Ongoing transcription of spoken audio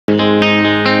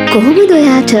කොහොමද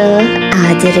ඔයාට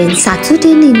ආදරෙන්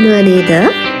සතුටින් ඉන්නව නේද?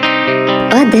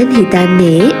 ඔයා දැන්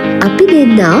හිතන්නේ අපි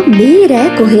දෙන්නා මේ රෑ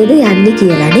කොහෙද යන්නේ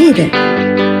කියලා නේද?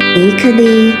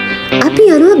 ඒකනේ අපි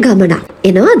යනවා ගමනක්.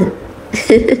 එනවද?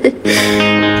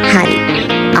 හරි.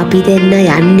 අපි දෙන්න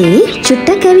යන්නේ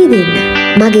චුට්ටක් ඇවිදින්න.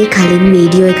 මගේ කලින්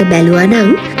වීඩියෝ එක බැලුවා නම්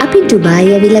අපි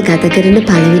ඩුබායි ඇවිල්ලා ගත කරන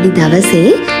පළවෙනි දවසේ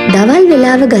දවල්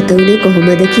වෙලාව ගත වුණේ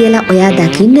කොහොමද කියලා ඔයා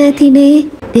දකින්න ඇතිනේ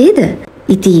නේද?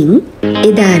 ඉතින්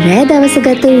එදා රෑ දවස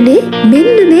ගත වුණේ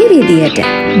මෙන්න මේ විදියට.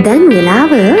 දැන්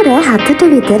වෙලාව රෑ 7ට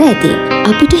විතර ඇති.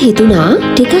 අපිට හිතුණා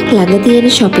ටිකක් ළඟ තියෙන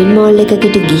shopping mall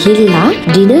එකකට ගිහිල්ලා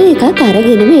ඩිනර් එකක්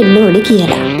අරගෙනම එන්න ඕනේ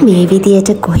කියලා. මේ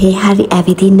විදියට කොහේ හරි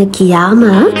ඇවිදින්න කියාම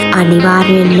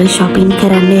අනිවාර්යයෙන්ම shopping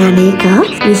කරන්න යන එක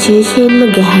විශේෂයෙන්ම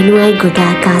ගැහැණු අය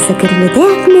ගොඩාක් ආස කරන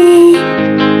දෙයක් නේ.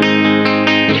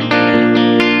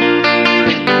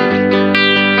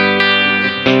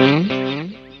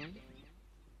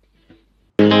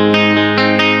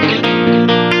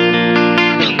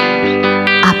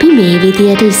 මේ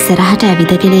විදියට ඉස්සරහට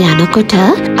ඇවිදගෙන යනකොට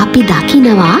අපි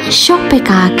දකිනවා ෂොප්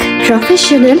එකක්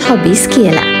ප්‍රොෆෙෂනල් හොබීස්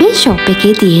කියලා. මේ ෂොප්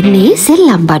එකේ තියෙන්නේ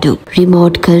සෙල්ලම් බඩු.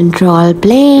 Remote control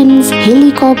planes,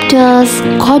 හෙලිකොප්ටර්ස්,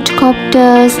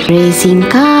 කොඩ්කොප්ටර්ස්, racing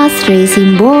cars,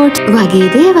 racing boat වගේ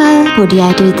දේවල්. පොඩි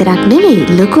අයට විතරක්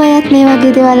නෙවෙයි ලොකු අයත් මේ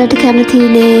වගේ දේවල් වලට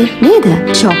කැමතිනේ නේද?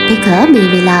 ෂොප් එක මේ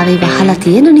වෙලාවේ වහලා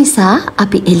තියෙන නිසා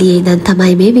අපි එළියේ ඉඳන්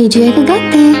තමයි මේ වීඩියෝ එක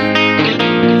ගත්තේ.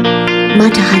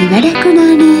 මට හරි වැඩක්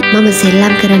වුණානේ. මම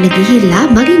සෙල්ලම් කරන්න ගිහිල්ලා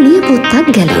මගේ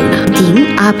නියපොත්තක් ගැලවුණා. ඉතින්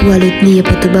ආපු අලුත්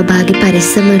නියපොතු බබාගේ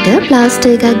පරිස්සමට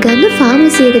ප්ලාස්ටර් එකක් ගන්න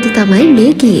ෆාමසි එකට තමයි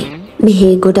මේ ගියේ. මෙහි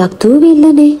ගොඩක්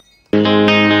තූවිල්ලනේ.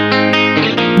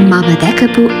 මම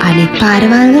දැකපු අනෙක්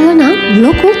පාරවල් වල නම්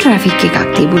ලොකු ට්‍රැෆික් එකක්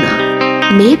තිබුණා.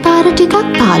 මේ පාර ටිකක්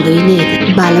පාළුයි නේද?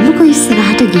 බලමුකෝ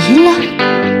ඉස්සරහට ගිහිල්ලා.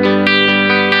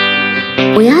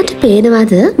 ඔයාට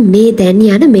පේනවද මේ දැන්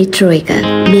යන මෙට්‍රෝ එක?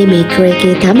 මේ මෙට්‍රෝ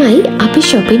එකේ තමයි අපි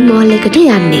shopping mall එකට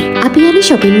යන්නේ. අපි යන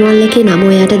shopping mall එකේ නම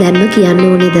ඔයාට දැන්ම කියන්න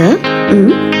ඕනේද?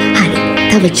 හරි.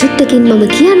 තව චුට්ටකින් මම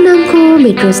කියන්නම්කෝ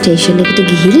මෙට්‍රෝ ස්ටේෂන් එකට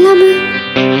ගිහිල්ලාම.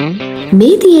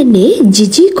 මේ තියෙන්නේ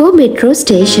Gigico මෙට්‍රෝ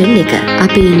ස්ටේෂන් එක.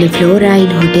 අපි ඉන්න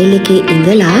ෆ්ලෝරයින් හොටෙල් එකේ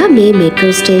ඉඳලා මේ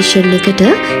මෙට්‍රෝ ස්ටේෂන් එකට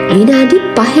විනාඩි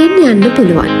 5න් යන්න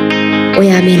පුළුවන්.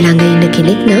 ඔයා මේ ළඟ ඉන්න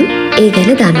කෙනෙක් නම් ඒ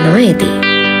ගැන දන්නවා ඇති.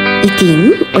 ඉතින්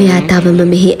ඔයා තවම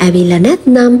මෙහි ඇවිල්ලා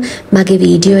නැත්නම් මගේ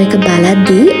වීඩියෝ එක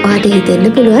බලද්දී ඔයාට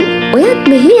හිතෙන්න පුළුවන් ඔයත්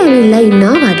මෙහි ඇවිල්ලා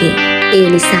ඉන්නවා වගේ. ඒ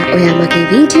නිසා ඔයා මගේ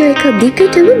වීඩියෝ එක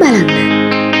දිගටම බලන්න.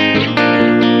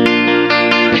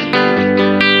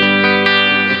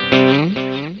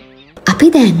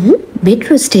 අපි දැන්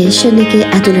මෙට්‍රෝ ස්ටේෂන් එකේ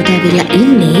ඇතුළට ඇවිල්ලා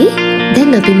ඉන්නේ.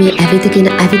 දැන් අපි මේ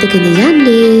ඇවිදගෙන යන්නේ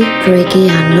මෙට්‍රෝ එකේ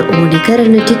යන්න ඕනේ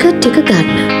කරන ටිකට් එක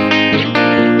ගන්න.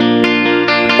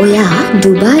 ඔයා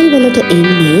ඩුබායි වලට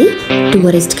එන්නේ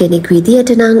ටුවරිස්ට් කෙනෙක්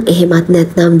විදියට නම් එහෙමත්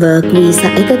නැත්නම් වර්ක්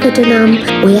වීසා එකකට නම්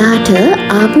ඔයාට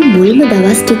ආපු මුල්ම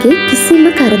දවස් ටිකේ කිසිම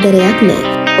කරදරයක්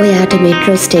නැහැ. ඔයාට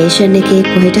මෙට්‍රෝ ස්ටේෂන් එකේ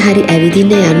කොහෙට හරි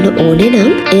ඇවිදින්න යන්න ඕනේ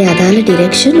නම් ඒ අදාළ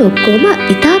ඩිරෙක්ෂන් ඔක්කොම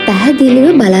ඉතා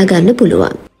පැහැදිලිව බලා ගන්න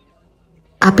පුළුවන්.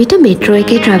 අපිට මෙට්‍රෝ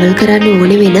එකේ ට්‍රැවල් කරන්න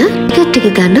ඕනේ වෙන ටිකට් එක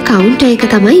ගන්න කවුන්ටර් එක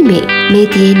තමයි මේ. මේ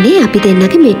තියෙන්නේ අපි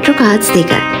දෙන්නගේ මෙට්‍රෝ කාඩ්ස්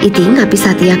දෙක. ඉතින් අපි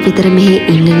සතියක් විතර මෙහි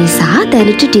ඉන්න නිසා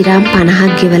දැනට ඩිරම් 50ක්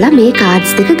ගෙවලා මේ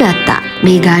කාඩ්ස් දෙක ගත්තා.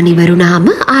 මේ ගාන ඉවරුනාම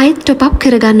ආයෙත් টොප් අප්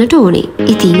කරගන්නට ඕනේ.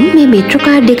 ඉතින් මේ මෙට්‍රෝ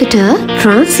කාඩ් එකට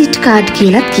ට්‍රාන්සිට් කාඩ්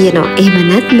කියලාත් කියනවා. එහෙම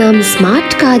නැත්නම්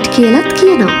ස්මාර්ට් කාඩ් කියලාත්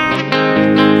කියනවා.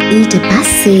 ඊට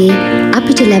පස්සේ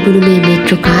අපිට ලැබුණු මේ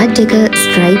මෙට්‍රෝ කාඩ් එක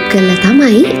ස්ට්‍රයිප් කරලා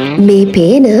තමයි මේ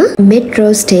පේන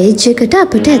මෙට්‍රෝ ස්ටේජ් එකට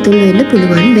අපිට ඇතුල් වෙන්න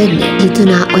පුළුවන් වෙන්නේ.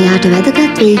 හිතුණා ඔයාට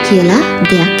වැදගත් වෙයි කියලා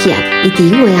දෙයක් කියන්න.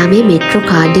 ඉතින් ඔයා මේ මෙට්‍රෝ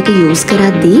කාඩ් එක යූස්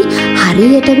කරද්දී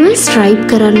හරියටම ස්ට්‍රයිප්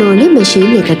කරන්න ඕනේ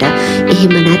මැෂින් එකට.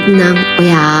 එහෙම නැත්නම්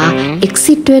ඔයා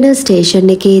එක්සිට් වෙන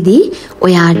ස්ටේෂන් එකේදී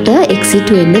ඔයාට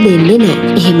එක්සිට් වෙන්න දෙන්නේ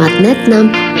නැහැ. එහෙමත්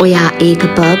නැත්නම් ඔයා ඒක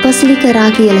පර්පස්ලි කරා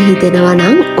කියලා හිතෙනවා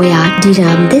නම් ඔයා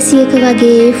ඩිරම් 200ක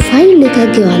වගේ ෆයින් එකක්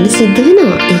ගෙවන්න සිද්ධ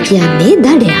වෙනවා. ඒ කියන්නේ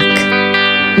දඩයක්.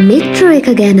 මෙට්‍රෝ එක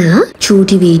ගැන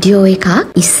චූටි වීඩියෝ එකක්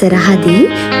ඉස්සරහදී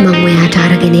මම ඔයාට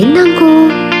අරගෙන එන්නම්කෝ.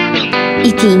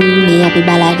 ඉතින් මේ අපි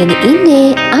බලාගෙන ඉන්නේ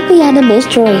අපි යන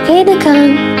මෙට්‍රෝ එක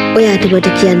එනකන්. ඔයාට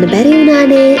මට කියන්න බැරි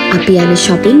වුණානේ අපි යන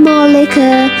shopping mall එක.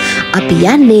 අපි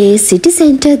යන්නේ සිටි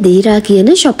සෙන්ටර් දීරා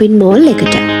කියන shopping mall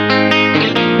එකට.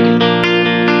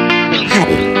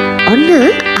 හරි. ඔන්න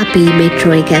අපි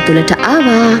මෙට්‍රෝ එක ඇතුළට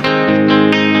ආවා.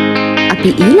 අපි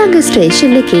ඊළඟ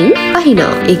ස්ටේෂන් එකකින්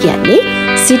පහිනවා. ඒ කියන්නේ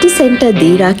සිටි සෙන්ටර්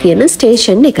දීරා කියන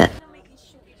ස්ටේෂන් එක.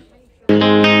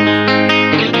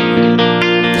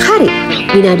 හරි.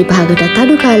 විනාඩි 5කටත්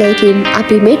අඩු කාලයකින්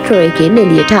අපි මෙට්‍රෝ එකෙන්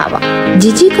එළියට ආවා.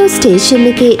 Gigico ස්ටේෂන්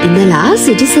එකේ ඉඳලා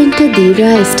සිටි සෙන්ටර්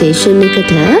දීරා ස්ටේෂන්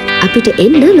එකට අපිට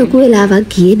එන්න ලොකු වෙලාවක්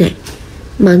ගියේ නැහැ.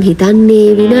 මං හිතන්නේ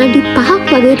විනාඩි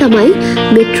 5ක් වගේ තමයි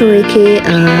මෙට්‍රෝ එකේ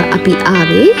අපි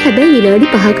ආවේ. හැබැයි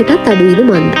විනාඩි 5කටත් අඩු වෙන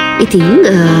මන්ද. ඉතින්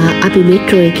අපි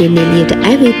මෙට්‍රෝ එකෙන් එළියට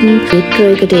ඇවිත් මෙට්‍රෝ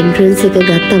එකට එන්ට්‍රන්ස් එක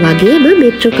ගත්තා වගේම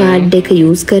මෙට්‍රෝ කාඩ් එක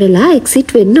යූස් කරලා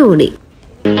එක්සිට් වෙන්න ඕනේ.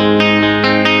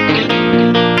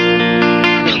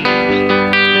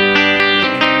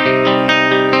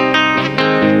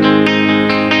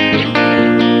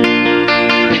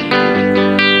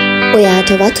 ඔයාට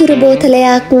වතුර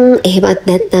බෝතලයක් එහෙමත්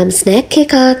නැත්නම් ස්නැක්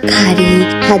එකක් හරි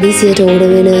හදිසියට ඕන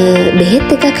වෙන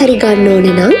බෙහෙත් එකක් හරි ගන්න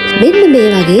ඕනේ නම් මෙන්න මේ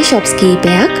වගේ ෂොප්ස්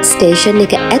කීපයක් ස්ටේෂන්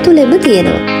එක ඇතුළෙම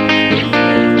තියෙනවා.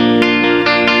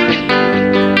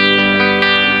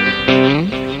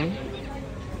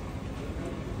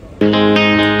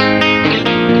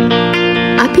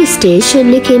 අපි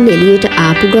ස්ටේෂන් එකෙන් එළියට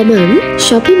ආපු ගමන්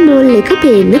shopping mall එක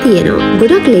පේන්න තියෙනවා.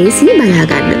 ගොඩක් ලේසි බලා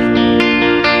ගන්න.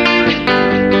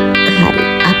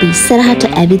 ඉස්සරහට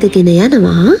ඇවිදගෙන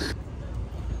යනවා.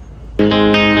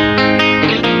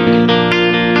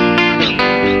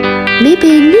 මේ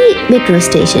පේන්නේ මෙට්‍රෝ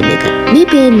ස්ටේෂන් එක. මේ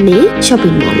පේන්නේ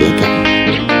shopping mall එක.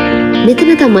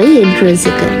 මෙතන තමයි එන්ට්‍රන්ස්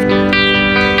එක.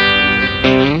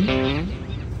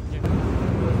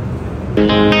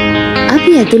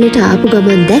 අපි ඇතුළට ආපු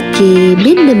ගමන් දැක්කේ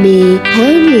මෙන්න මේ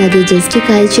hand luggages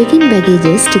ටිකයි check-in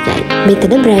baggages ටිකයි.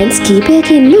 මෙතන බ්‍රෑන්ඩ්ස්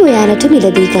කීපයකින් ඔයාලට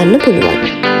මිලදී ගන්න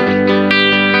පුළුවන්.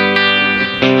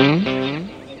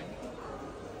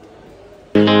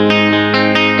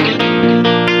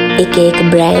 එක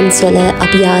බ්‍රෑන්ඩ්ස් වල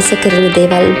අපි ආස කරන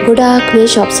දේවල් ගොඩාක් මේ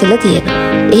ෂොප්ස් වල තියෙනවා.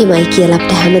 එහෙමයි කියලා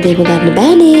අපිට හැමදේම ගන්න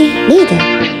බෑනේ නේද?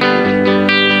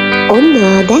 ඔන්න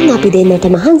දැන් අපි දෙන්නට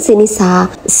මහන්සි නිසා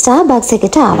ස්ටාර්බක්ස්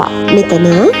එකට ආවා. මෙතන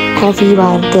කොෆි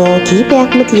වර්ග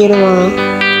කීපයක්ම තියෙනවා.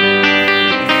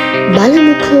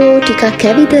 බලමුකෝ ටිකක්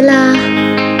ඇවිදලා.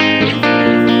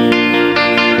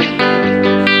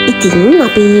 ඉතින්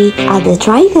අපි අද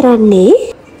try කරන්නේ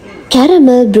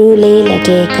කැරමල් බ්‍රූලේ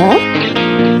ලැටේ එක.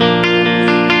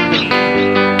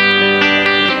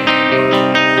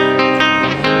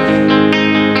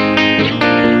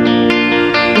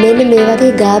 මෙන්න මේ වගේ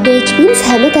garbage bins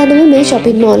හැමතැනම මේ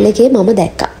shopping mall එකේ මම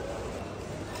දැක්කා.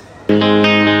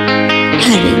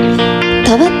 හරි.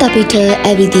 තවත් අපිට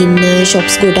ඇවිදින්න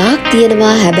shops ගොඩාක්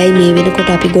තියෙනවා. හැබැයි මේ වෙනකොට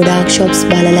අපි ගොඩාක් shops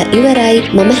බලලා ඉවරයි.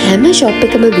 මම හැම shop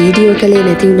එකම වීඩියෝ කළේ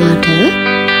නැති වුණාට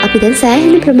අපි දැන්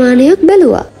සෑහෙන ප්‍රමාණයක්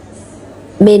බැලුවා.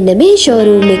 මෙන්න මේ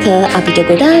showroom එක අපිට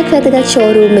ගොඩාක් වැදගත්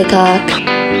showroom එකක්.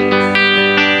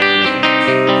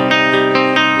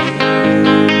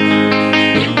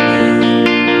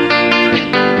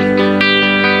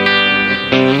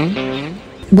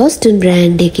 බොස්ටන්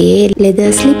බ්‍රෑන්ඩ් එකේ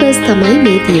leather slippers තමයි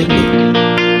මේ තියෙන්නේ.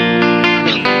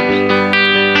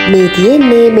 මේ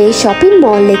තියෙන්නේ මේ shopping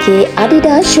mall එකේ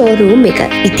Adidas showroom එක.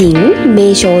 ඉතින් මේ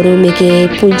showroom එකේ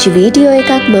පුංචි වීඩියෝ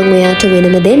එකක් මම ඔයාට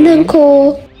වෙනම දෙන්නම්කෝ.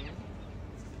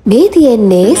 මේ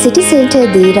තියෙන්නේ City Center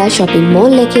Deira shopping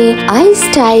mall එකේ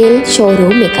iStyle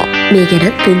showroom එක. මේ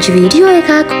ගැනත් පුංචි වීඩියෝ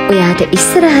එකක් ඔයාට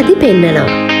ඉස්සරහදී පෙන්නනවා.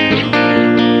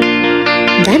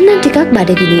 දැන් නම් ටිකක්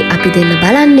බඩගිනි අපි දෙන්න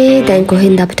බලන්නේ දැන්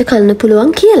කොහෙන්ද අපිට කන්න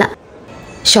පුළුවන් කියලා.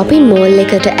 shopping mall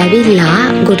එකට ඇවිල්ලා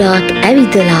ගොඩාක්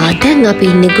ඇවිදලා දැන් අපි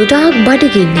ඉන්නේ ගොඩාක්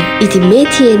බඩගින්නේ. ඉතින් මේ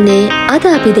තියෙන්නේ අද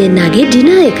අපි දෙන්නගේ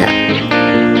ඩිනර් එක.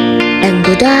 දැන්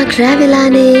ගොඩාක් රෑ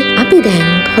වෙලානේ. අපි දැන්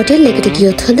හොටෙල් එකට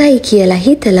ගියොත් හොඳයි කියලා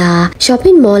හිතලා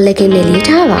shopping mall එකෙන්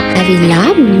එළියට ආවා. ඇවිල්ලා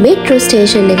මෙට්‍රෝ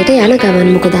ස්ටේෂන් එකට යන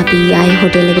ගමන් මොකද අපි ආයේ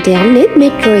හොටෙල් එකට යන්නේ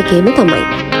මෙට්‍රෝ එකේම තමයි.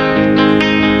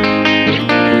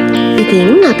 ඉතින්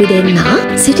අපි දෙන්න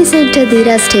සිටි සෙන්ටර්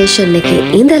දීරා ස්ටේෂන් එකේ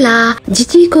ඉඳලා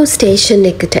ජිජිකෝ ස්ටේෂන්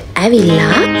එකට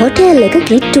ඇවිල්ලා හොටෙල් එක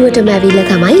කිට්ටුවටම ඇවිල්ලා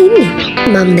තමයි ඉන්නේ.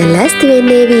 මම දැන් ලෑස්ති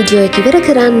වෙන්නේ වීඩියෝ එක ඉවර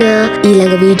කරන්න.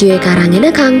 ඊළඟ වීඩියෝ එක අරන්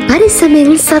එනකන්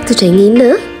පරිස්සමෙන් සතුටින් ඉන්න.